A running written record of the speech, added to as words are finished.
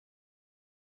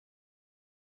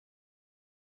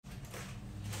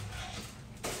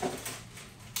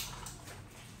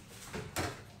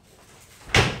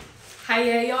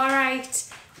Hiya, you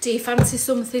alright? Do you fancy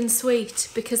something sweet?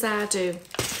 Because I do.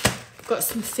 I've got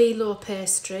some Filo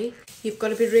pastry. You've got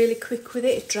to be really quick with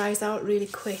it, it dries out really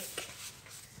quick.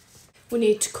 We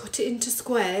need to cut it into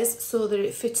squares so that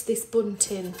it fits this bun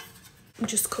tin. I'm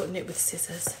just cutting it with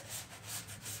scissors.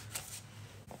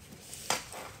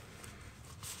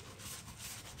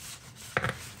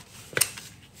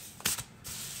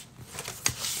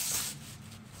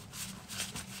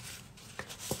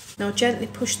 Now gently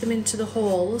push them into the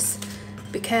holes.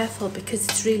 Be careful because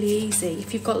it's really easy.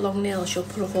 If you've got long nails, you'll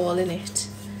put a hole in it.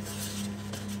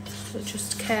 So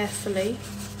just carefully.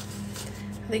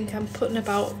 I think I'm putting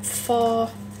about 4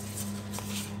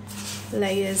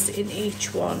 layers in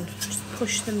each one. Just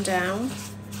push them down.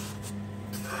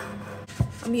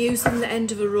 I'm using the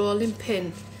end of a rolling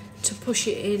pin to push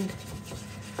it in,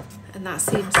 and that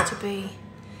seems to be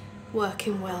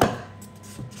working well.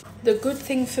 The good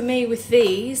thing for me with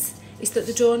these is that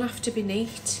they don't have to be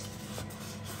neat.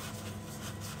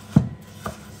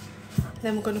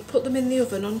 Then we're going to put them in the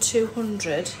oven on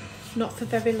 200, not for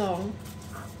very long.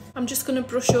 I'm just going to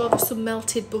brush over some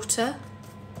melted butter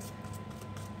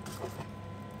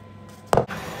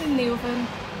in the oven.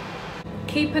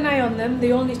 Keep an eye on them,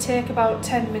 they only take about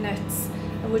 10 minutes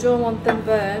and we don't want them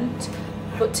burnt,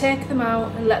 but take them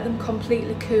out and let them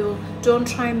completely cool. Don't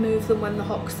try and move them when they're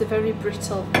hot because they're very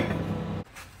brittle.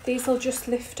 These will just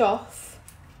lift off.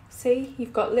 See,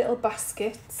 you've got little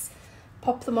baskets.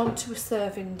 Pop them onto a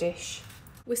serving dish.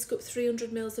 Whisk up 300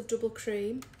 ml of double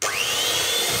cream.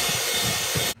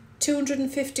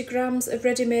 250 grams of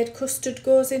ready-made custard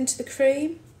goes into the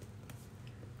cream.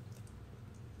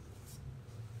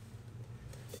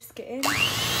 Whisk it in.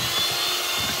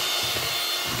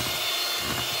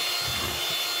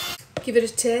 Give it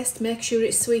a taste, make sure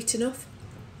it's sweet enough.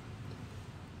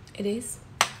 It is.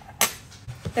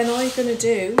 Then all you're going to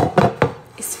do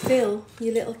is fill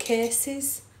your little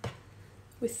cases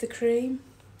with the cream.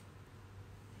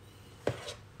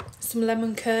 Some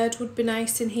lemon curd would be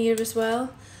nice in here as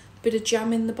well. A bit of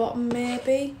jam in the bottom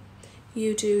maybe.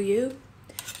 You do you.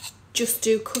 Just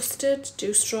do custard,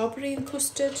 do strawberry and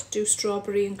custard, do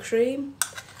strawberry and cream.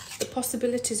 The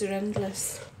possibilities are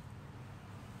endless.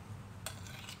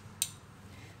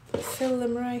 Fill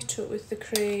them right up with the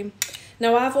cream.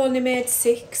 Now I've only made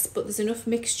 6, but there's enough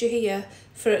mixture here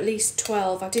for at least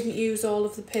 12. I didn't use all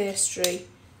of the pastry.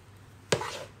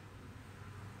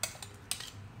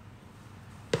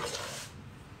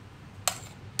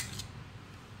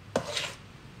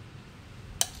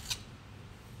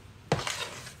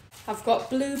 I've got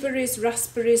blueberries,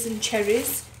 raspberries and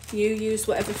cherries. You use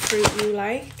whatever fruit you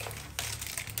like.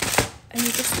 And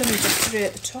you're just going to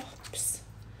decorate the tops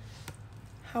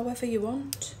however you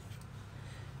want.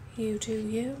 You do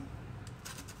you.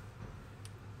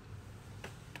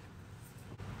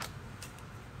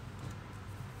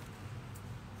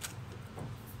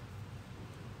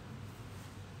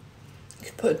 You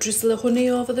could put a drizzle of honey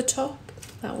over the top.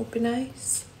 That would be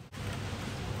nice.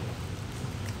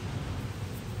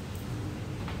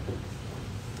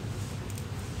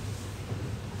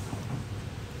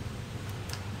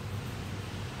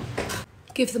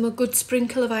 Give them a good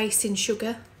sprinkle of icing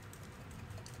sugar.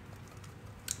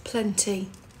 Plenty.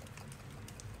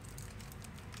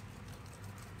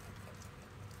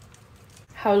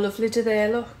 How lovely do they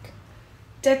look?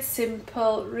 Dead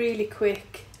simple, really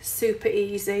quick, super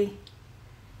easy.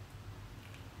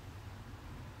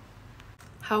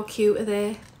 How cute are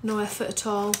they? No effort at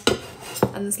all.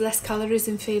 And there's less calories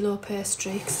in Filo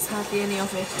pastry because there's hardly any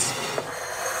of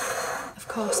it. Of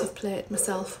course I've plated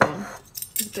myself one.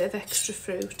 A bit of extra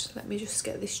fruit. Let me just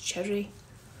get this cherry.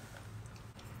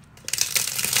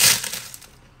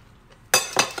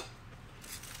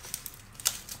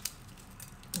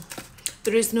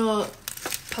 There is no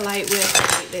polite way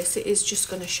to eat this, it is just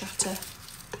going to shatter.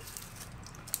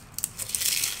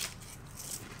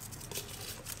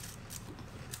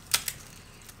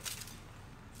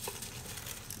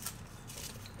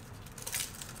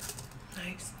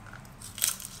 Nice.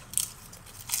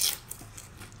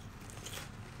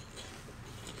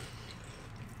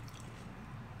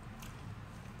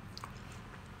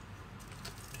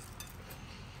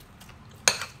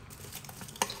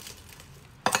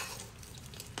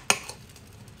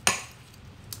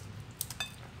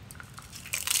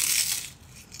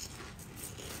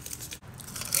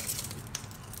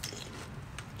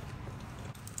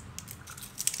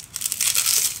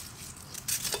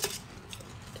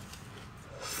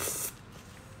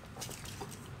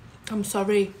 I'm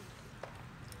sorry,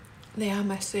 they are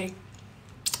messy,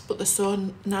 but they're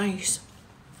so nice.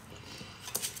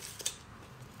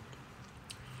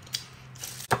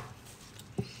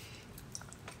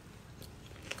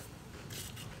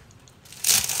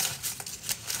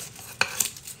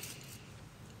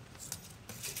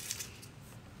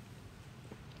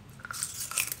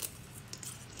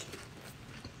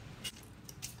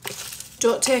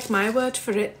 Don't take my word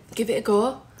for it, give it a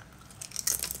go.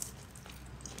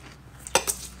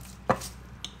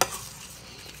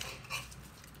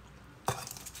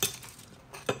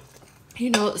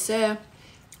 You know what they say,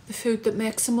 the food that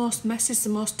makes the most mess is the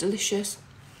most delicious.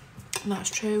 And that's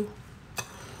true.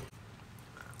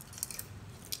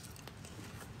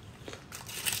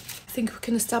 I think we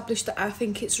can establish that I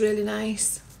think it's really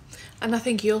nice. And I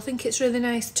think you'll think it's really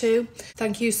nice too.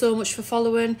 Thank you so much for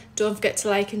following. Don't forget to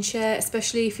like and share,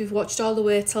 especially if you've watched all the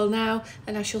way till now.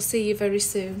 And I shall see you very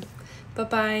soon. Bye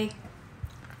bye.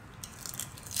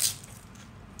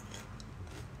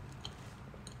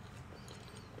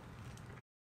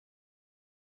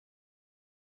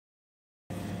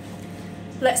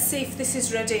 Let's see if this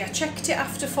is ready. I checked it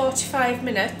after 45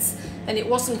 minutes and it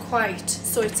wasn't quite.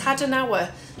 So it's had an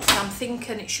hour and I'm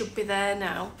thinking it should be there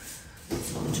now.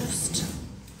 So I'll just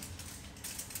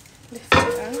lift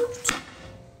it out.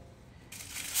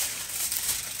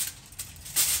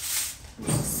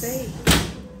 We'll see.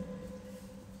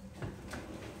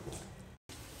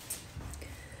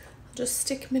 I'll just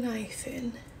stick my knife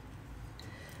in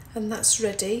and that's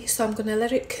ready. So I'm going to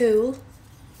let it cool